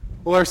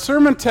Well, our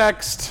sermon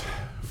text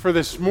for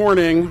this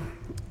morning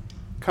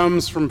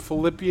comes from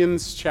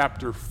Philippians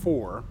chapter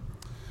 4.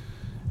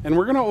 And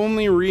we're going to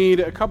only read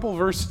a couple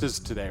verses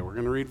today. We're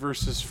going to read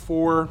verses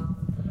 4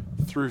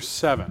 through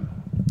 7.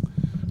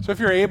 So if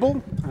you're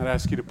able, I'd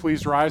ask you to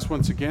please rise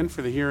once again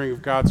for the hearing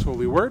of God's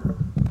holy word.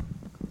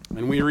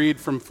 And we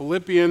read from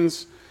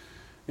Philippians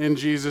in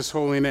Jesus'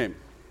 holy name.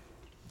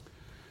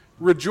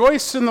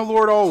 Rejoice in the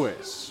Lord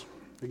always.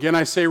 Again,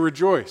 I say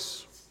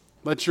rejoice.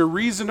 Let your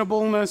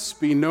reasonableness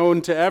be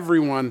known to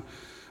everyone.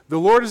 The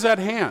Lord is at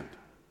hand.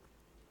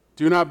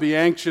 Do not be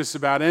anxious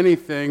about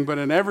anything, but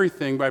in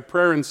everything, by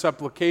prayer and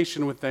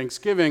supplication with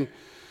thanksgiving,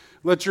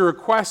 let your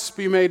requests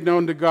be made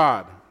known to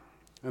God.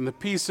 And the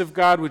peace of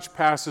God, which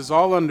passes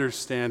all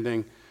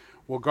understanding,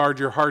 will guard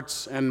your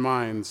hearts and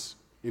minds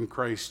in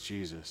Christ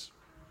Jesus.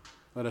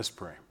 Let us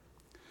pray.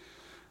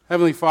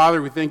 Heavenly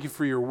Father, we thank you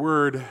for your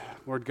word.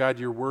 Lord God,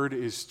 your word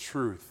is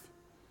truth.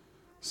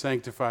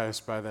 Sanctify us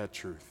by that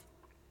truth.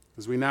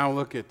 As we now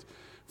look at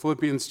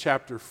Philippians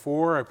chapter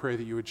 4, I pray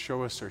that you would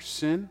show us our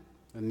sin,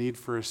 a need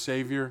for a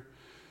Savior,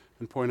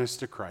 and point us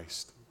to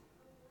Christ.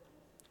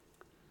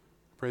 I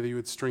pray that you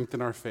would strengthen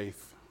our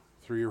faith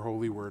through your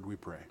holy word, we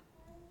pray.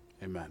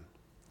 Amen.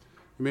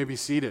 You may be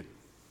seated.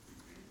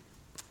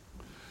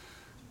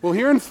 Well,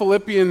 here in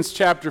Philippians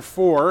chapter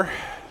 4,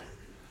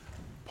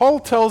 Paul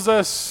tells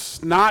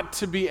us not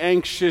to be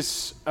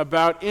anxious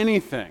about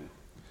anything,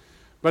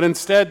 but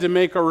instead to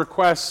make our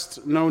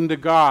request known to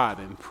God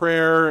in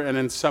prayer and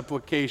in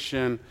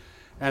supplication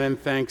and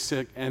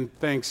in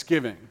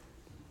thanksgiving.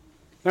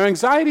 Now,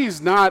 anxiety is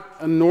not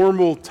a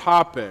normal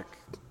topic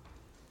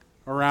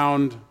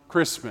around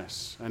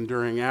Christmas and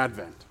during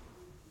Advent.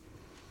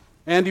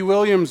 Andy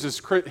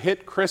Williams'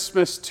 hit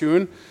Christmas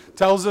tune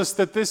tells us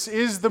that this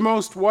is the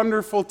most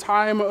wonderful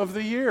time of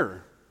the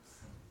year.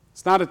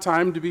 It's not a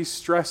time to be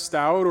stressed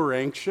out or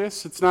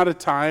anxious. It's not a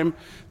time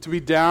to be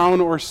down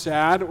or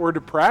sad or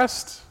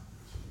depressed.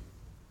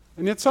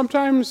 And yet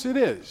sometimes it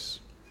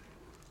is.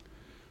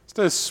 Just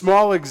a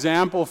small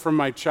example from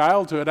my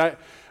childhood.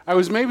 I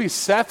was maybe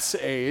Seth's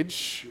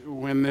age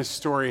when this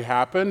story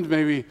happened,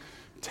 maybe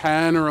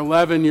 10 or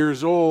 11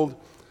 years old.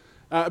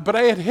 But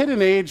I had hit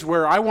an age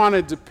where I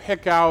wanted to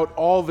pick out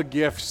all the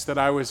gifts that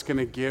I was going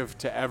to give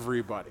to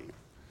everybody.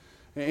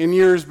 In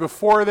years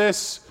before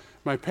this,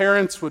 my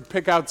parents would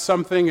pick out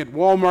something at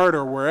Walmart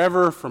or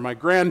wherever for my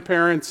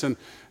grandparents, and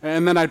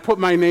then I'd put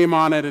my name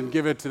on it and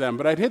give it to them.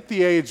 But I'd hit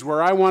the age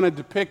where I wanted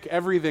to pick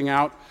everything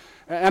out,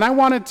 and I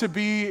wanted to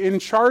be in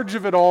charge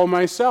of it all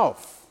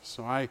myself.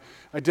 So I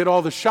did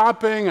all the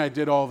shopping, I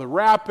did all the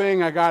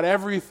wrapping, I got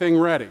everything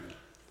ready.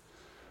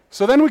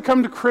 So then we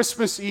come to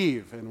Christmas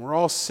Eve, and we're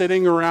all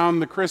sitting around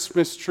the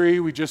Christmas tree.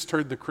 We just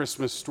heard the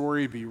Christmas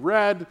story be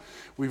read.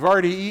 We've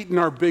already eaten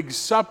our big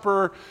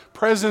supper.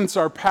 Presents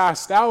are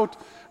passed out.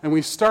 And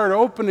we start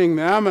opening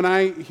them, and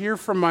I hear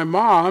from my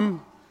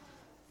mom,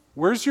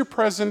 "Where's your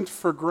present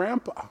for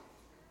Grandpa?"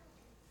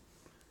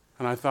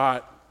 And I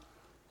thought,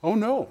 oh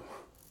no,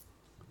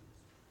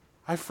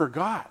 I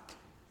forgot.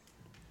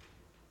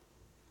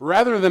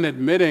 Rather than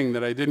admitting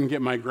that I didn't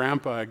get my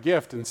grandpa a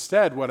gift,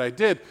 instead what I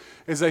did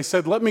is I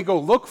said, let me go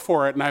look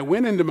for it, and I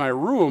went into my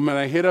room and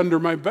I hid under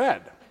my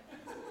bed.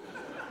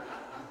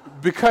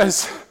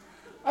 Because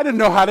I didn't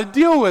know how to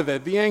deal with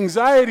it. The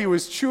anxiety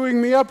was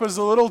chewing me up as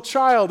a little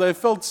child. I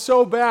felt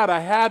so bad, I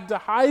had to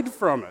hide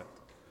from it.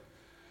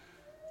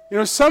 You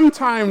know,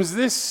 sometimes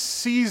this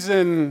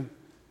season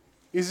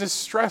is a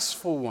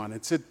stressful one.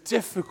 It's a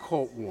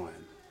difficult one.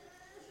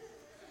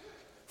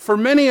 For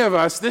many of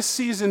us, this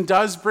season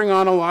does bring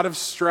on a lot of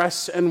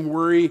stress and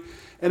worry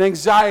and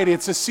anxiety.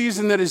 It's a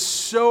season that is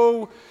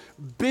so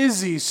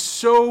busy,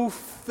 so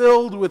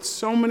filled with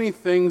so many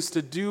things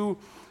to do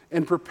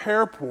and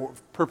prepare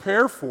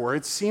for.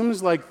 It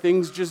seems like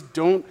things just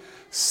don't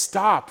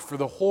stop for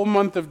the whole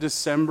month of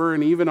December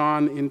and even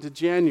on into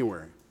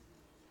January.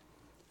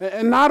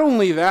 And not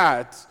only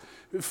that,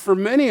 for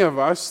many of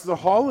us, the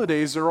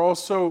holidays are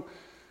also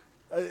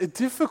a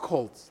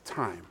difficult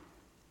time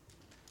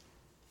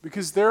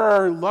because there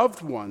are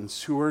loved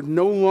ones who are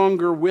no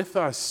longer with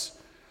us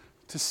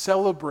to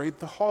celebrate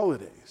the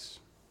holidays.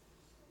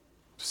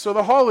 So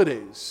the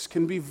holidays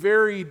can be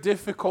very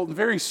difficult and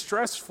very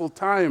stressful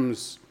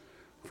times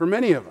for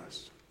many of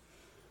us.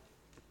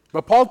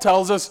 But Paul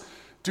tells us,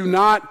 do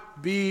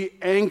not be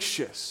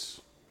anxious.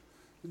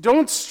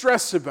 Don't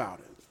stress about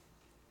it.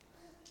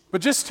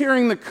 But just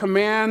hearing the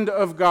command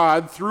of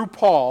God through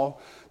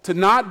Paul to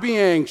not be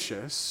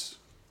anxious,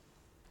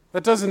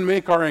 that doesn't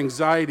make our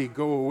anxiety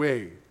go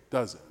away,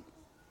 does it?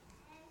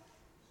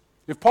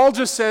 If Paul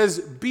just says,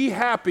 be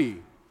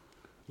happy,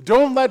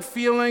 don't let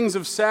feelings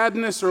of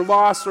sadness or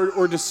loss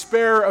or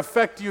despair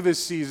affect you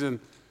this season,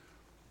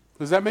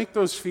 does that make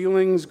those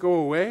feelings go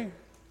away?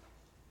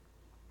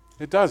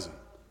 It doesn't.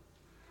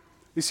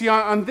 You see,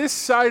 on this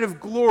side of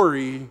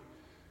glory,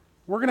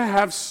 we're going to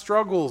have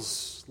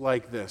struggles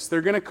like this.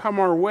 They're going to come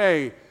our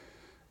way.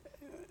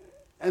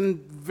 And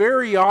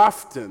very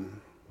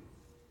often,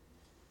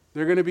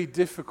 they're going to be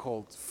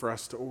difficult for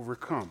us to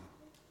overcome.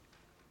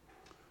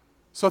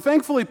 So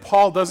thankfully,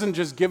 Paul doesn't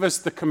just give us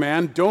the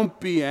command, don't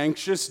be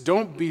anxious,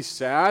 don't be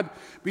sad,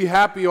 be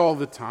happy all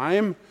the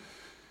time.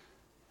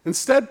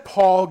 Instead,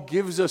 Paul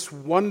gives us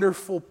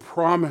wonderful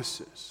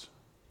promises.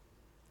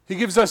 He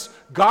gives us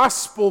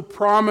gospel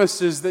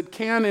promises that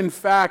can, in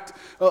fact,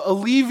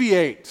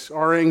 alleviate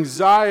our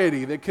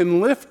anxiety, that can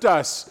lift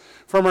us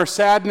from our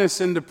sadness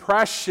and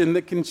depression,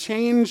 that can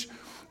change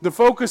the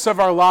focus of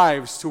our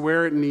lives to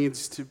where it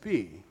needs to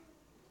be.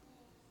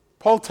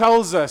 Paul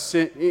tells us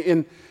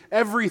in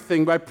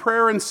everything, by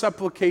prayer and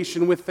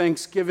supplication with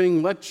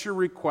thanksgiving, let your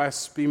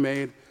requests be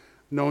made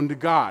known to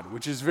God,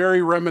 which is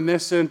very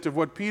reminiscent of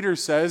what Peter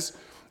says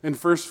in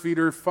 1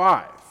 Peter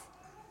 5,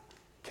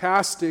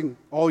 casting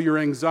all your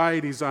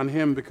anxieties on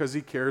him because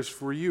he cares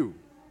for you.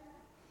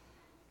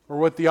 Or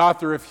what the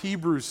author of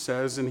Hebrews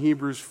says in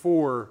Hebrews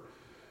 4,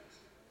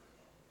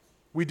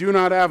 we do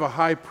not have a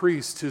high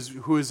priest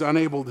who is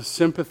unable to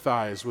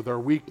sympathize with our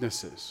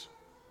weaknesses,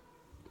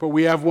 but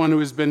we have one who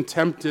has been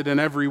tempted in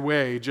every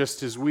way,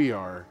 just as we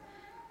are,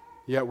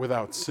 yet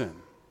without sin.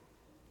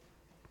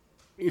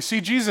 You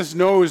see, Jesus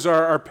knows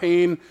our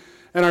pain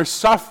and our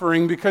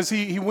suffering because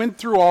he went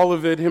through all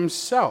of it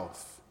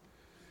himself.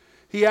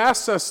 He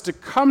asks us to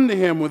come to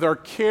him with our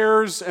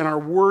cares and our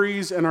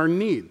worries and our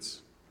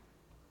needs.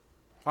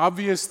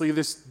 Obviously,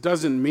 this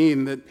doesn't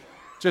mean that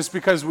just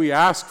because we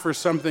ask for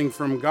something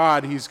from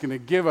God, he's going to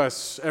give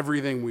us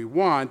everything we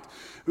want,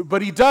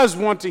 but he does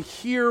want to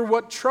hear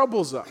what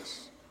troubles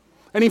us.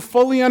 And he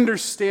fully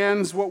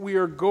understands what we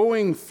are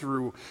going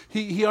through.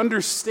 He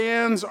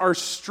understands our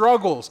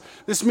struggles.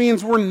 This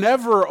means we're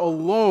never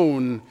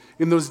alone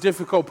in those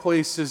difficult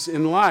places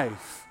in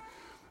life,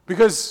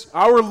 because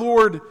our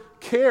Lord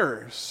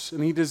cares,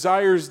 and he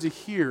desires to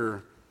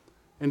hear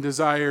and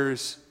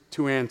desires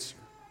to answer.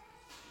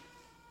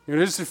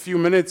 Just a few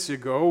minutes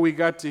ago, we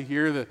got to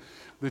hear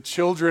the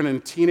children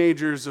and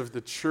teenagers of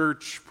the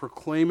church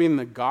proclaiming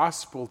the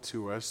gospel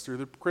to us through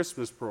the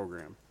Christmas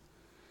program.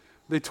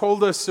 They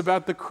told us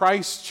about the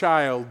Christ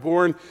child,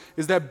 born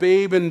as that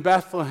babe in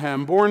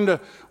Bethlehem, born to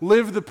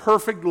live the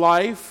perfect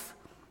life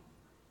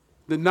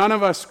that none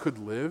of us could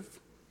live,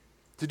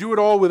 to do it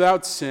all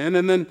without sin,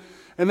 and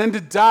then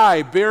to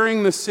die,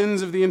 bearing the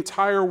sins of the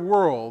entire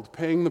world,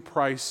 paying the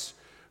price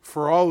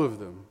for all of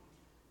them.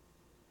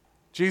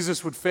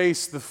 Jesus would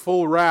face the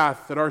full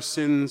wrath that our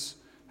sins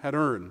had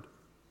earned.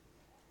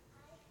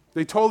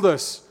 They told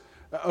us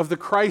of the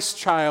Christ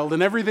child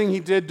and everything he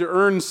did to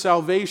earn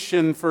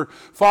salvation for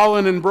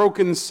fallen and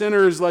broken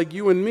sinners like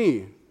you and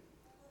me.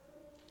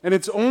 And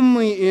it's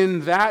only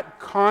in that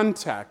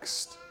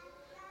context,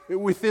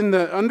 within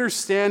the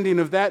understanding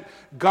of that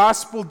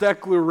gospel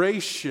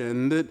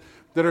declaration,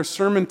 that our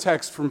sermon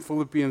text from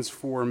Philippians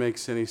 4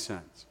 makes any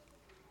sense.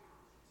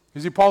 You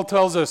see, Paul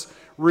tells us,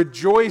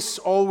 rejoice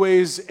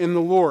always in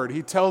the Lord.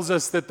 He tells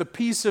us that the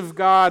peace of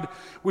God,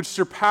 which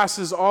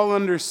surpasses all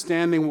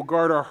understanding, will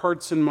guard our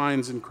hearts and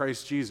minds in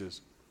Christ Jesus.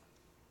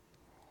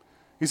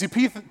 You see,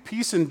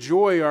 peace and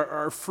joy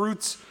are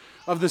fruits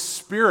of the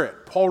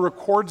Spirit. Paul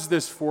records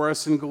this for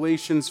us in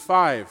Galatians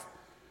 5,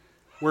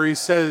 where he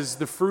says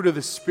the fruit of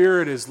the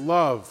Spirit is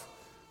love,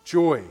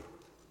 joy,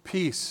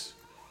 peace,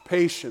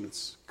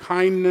 patience,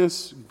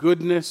 kindness,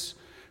 goodness,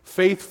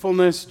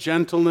 faithfulness,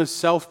 gentleness,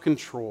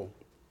 self-control.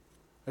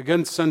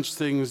 Against such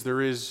things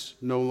there is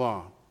no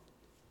law.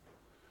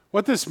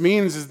 What this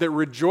means is that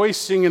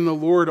rejoicing in the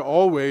Lord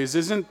always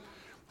isn't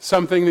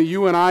something that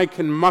you and I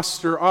can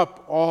muster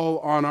up all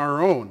on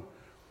our own.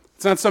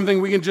 It's not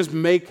something we can just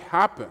make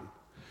happen.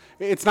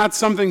 It's not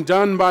something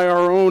done by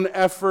our own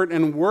effort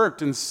and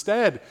work.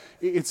 Instead,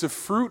 it's a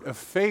fruit of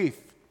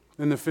faith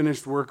in the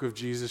finished work of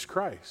Jesus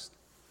Christ.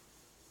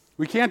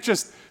 We can't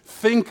just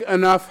think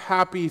enough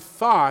happy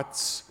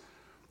thoughts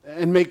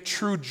and make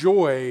true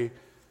joy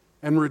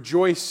and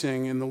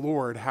rejoicing in the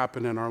Lord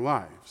happen in our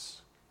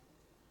lives.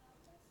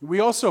 We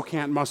also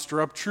can't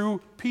muster up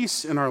true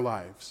peace in our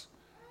lives.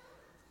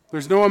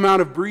 There's no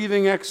amount of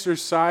breathing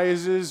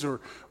exercises or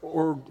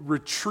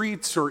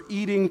retreats or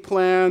eating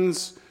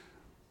plans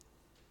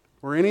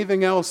or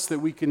anything else that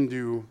we can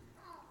do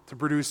to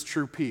produce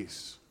true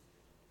peace.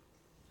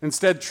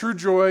 Instead, true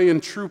joy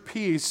and true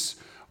peace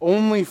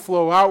only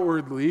flow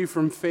outwardly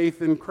from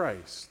faith in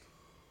Christ.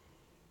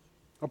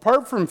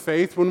 Apart from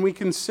faith, when we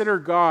consider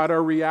God,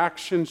 our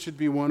reaction should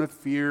be one of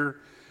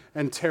fear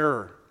and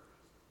terror,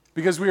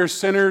 because we are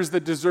sinners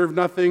that deserve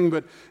nothing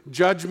but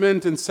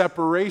judgment and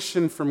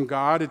separation from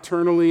God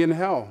eternally in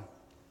hell.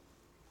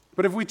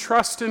 But if we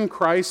trust in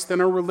Christ,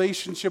 then our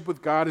relationship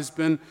with God has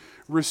been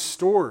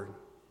restored.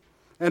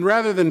 And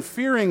rather than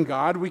fearing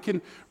God, we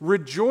can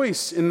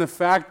rejoice in the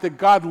fact that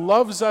God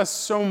loves us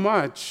so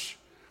much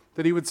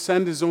that he would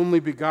send his only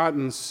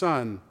begotten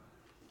Son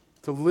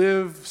to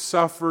live,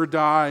 suffer,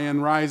 die,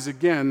 and rise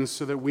again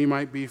so that we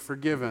might be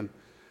forgiven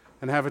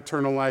and have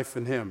eternal life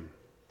in him.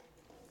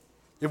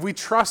 If we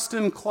trust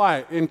in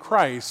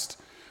Christ,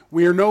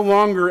 we are no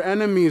longer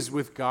enemies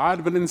with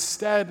God, but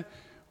instead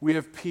we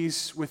have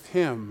peace with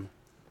him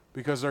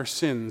because our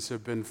sins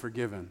have been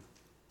forgiven.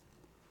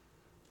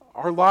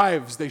 our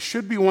lives. They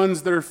should be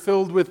ones that are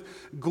filled with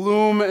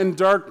gloom and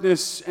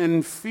darkness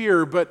and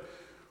fear, but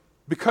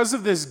because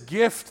of this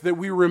gift that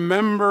we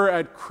remember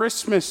at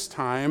Christmas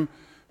time,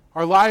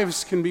 our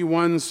lives can be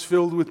ones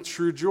filled with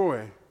true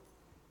joy.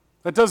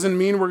 That doesn't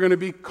mean we're going to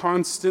be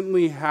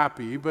constantly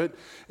happy, but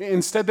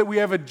instead that we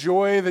have a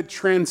joy that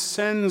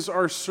transcends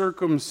our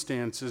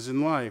circumstances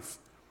in life.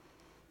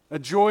 A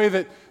joy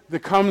that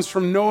comes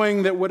from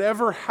knowing that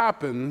whatever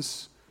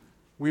happens,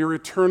 we are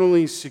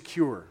eternally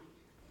secure.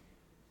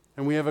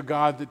 And we have a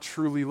God that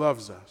truly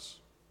loves us.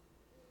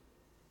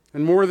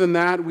 And more than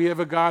that, we have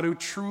a God who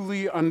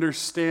truly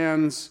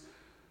understands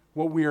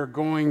what we are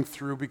going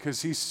through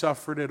because he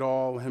suffered it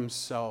all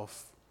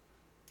himself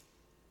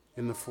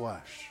in the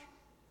flesh.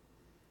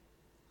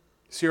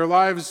 See, our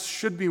lives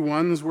should be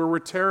ones where we're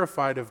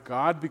terrified of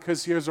God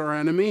because he is our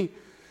enemy,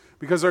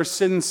 because our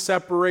sin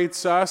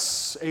separates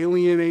us,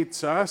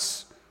 alienates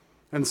us,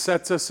 and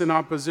sets us in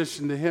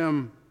opposition to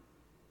him.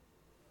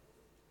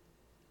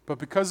 But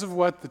because of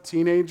what the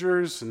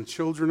teenagers and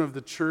children of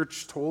the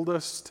church told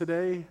us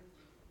today,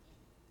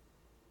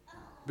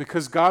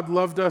 because God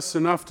loved us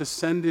enough to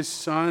send his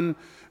son,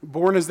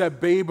 born as that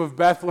babe of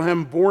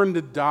Bethlehem, born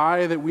to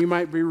die that we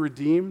might be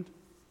redeemed,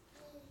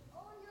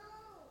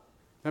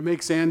 that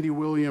makes Andy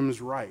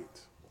Williams right.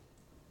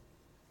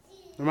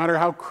 No matter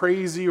how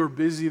crazy or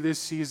busy this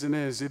season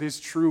is, it is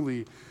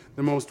truly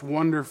the most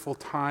wonderful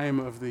time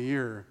of the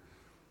year,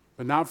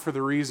 but not for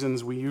the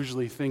reasons we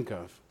usually think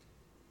of.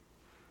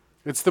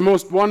 It's the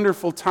most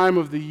wonderful time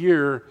of the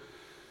year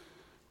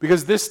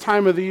because this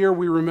time of the year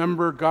we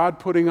remember God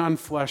putting on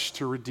flesh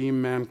to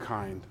redeem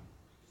mankind.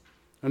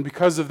 And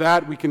because of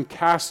that, we can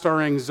cast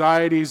our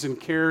anxieties and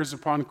cares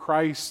upon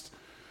Christ,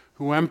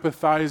 who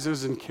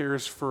empathizes and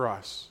cares for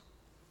us.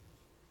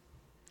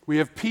 We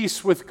have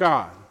peace with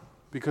God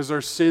because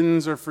our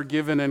sins are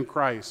forgiven in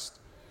Christ.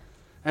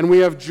 And we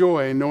have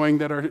joy knowing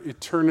that our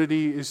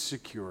eternity is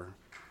secure.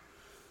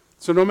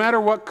 So no matter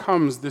what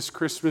comes this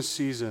Christmas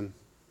season,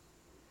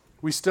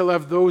 we still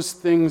have those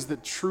things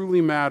that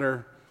truly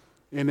matter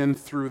in and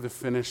through the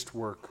finished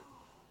work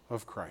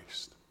of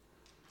Christ.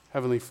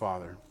 Heavenly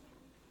Father,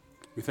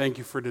 we thank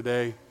you for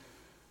today,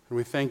 and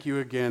we thank you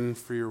again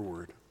for your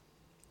word.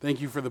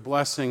 Thank you for the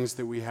blessings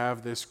that we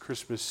have this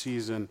Christmas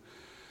season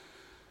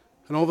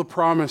and all the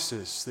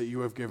promises that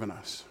you have given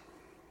us.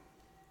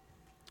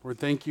 Lord,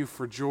 thank you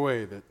for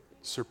joy that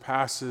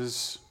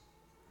surpasses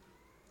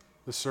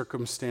the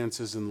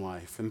circumstances in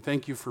life. And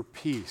thank you for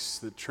peace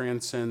that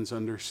transcends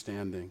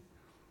understanding.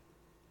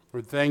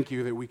 Lord, thank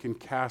you that we can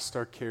cast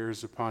our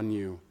cares upon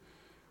you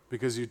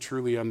because you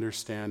truly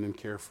understand and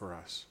care for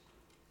us.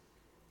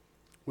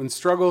 When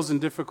struggles and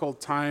difficult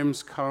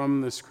times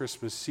come this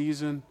Christmas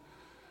season,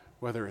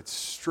 whether it's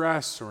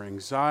stress or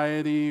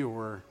anxiety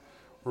or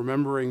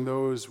remembering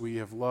those we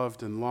have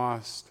loved and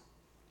lost,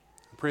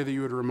 I pray that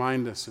you would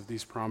remind us of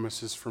these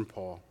promises from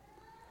Paul,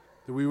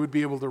 that we would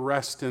be able to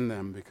rest in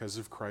them because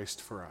of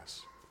Christ for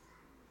us.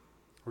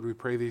 Lord, we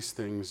pray these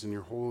things in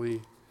your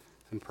holy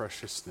and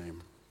precious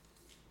name.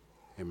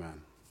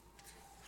 Amen.